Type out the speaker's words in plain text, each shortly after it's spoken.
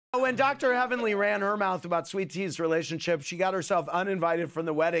When Dr. Heavenly ran her mouth about Sweet Tea's relationship, she got herself uninvited from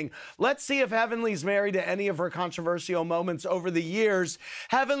the wedding. Let's see if Heavenly's married to any of her controversial moments over the years.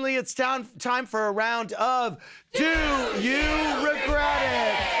 Heavenly, it's time for a round of Do You Regret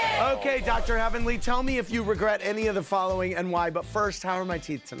It? Okay, Dr. Heavenly, tell me if you regret any of the following and why. But first, how are my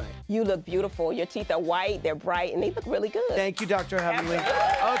teeth tonight? You look beautiful. Your teeth are white, they're bright, and they look really good. Thank you, Dr. Heavenly.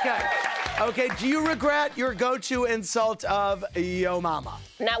 Okay, do you regret your go-to insult of yo mama?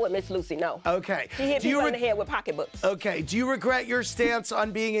 Not with Miss Lucy, no. Okay. She hit me on the head with pocketbooks. Okay, do you regret your stance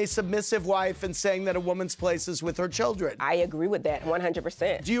on being a submissive wife and saying that a woman's place is with her children? I agree with that,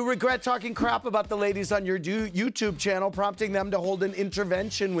 100%. Do you regret talking crap about the ladies on your YouTube channel, prompting them to hold an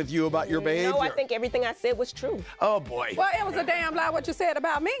intervention with you about your behavior? No, I think everything I said was true. Oh, boy. Well, it was a damn lie what you said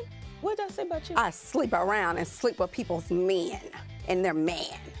about me. What did I say about you? I sleep around and sleep with people's men and their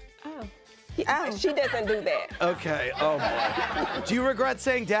man. Oh. She doesn't do that. Okay, oh boy. Do you regret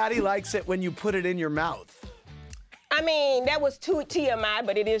saying daddy likes it when you put it in your mouth? I mean, that was too TMI,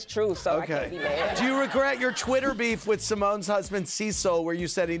 but it is true, so okay. I can't be mad. Do you regret your Twitter beef with Simone's husband, Cecil, where you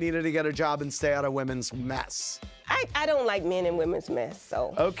said he needed to get a job and stay out of women's mess? I don't like men in women's mess,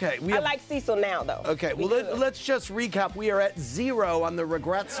 so. Okay. I like Cecil now, though. Okay, well, let's just recap. We are at 0 on the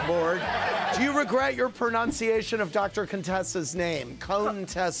regrets board. Do you regret your pronunciation of Dr. Contessa's name,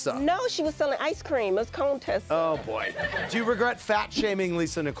 Contessa? No, she was selling ice cream. It was Contessa. Oh, boy. Do you regret fat-shaming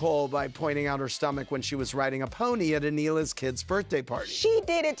Lisa Nicole by pointing out her stomach when she was riding a pony at Anila's kid's birthday party? She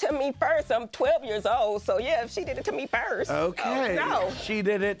did it to me first. I'm 12 years old, so yeah, she did it to me first. Okay. Oh, no. She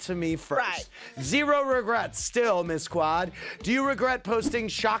did it to me first. Right. 0 regrets still, Miss Quad. Do you regret posting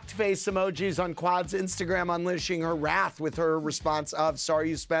shocked face emojis on Quad's Instagram, unleashing her wrath with her response of, sorry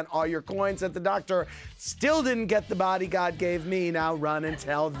you spent all your coins at the doctor, still didn't get the body God gave me, now run and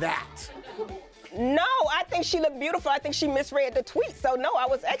tell that? No, I think she looked beautiful. I think she misread the tweet. So no, I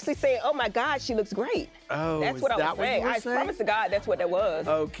was actually saying, oh my God, she looks great. Oh, that's what I was saying. I promise to God, that's what that was.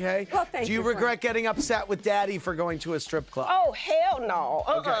 Okay. Well, thank Do you regret getting upset with Daddy for going to a strip club? Oh, hell no.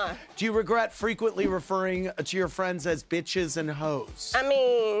 Okay. Do you regret frequently referring to your friends as bitches and hoes? I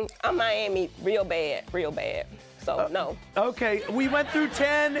mean, I'm Miami real bad, real bad. So no. Okay, we went through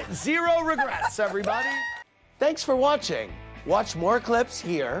 10. 0 regrets, everybody. Thanks for watching. Watch more clips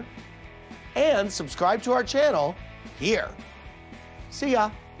here and subscribe to our channel here. See ya.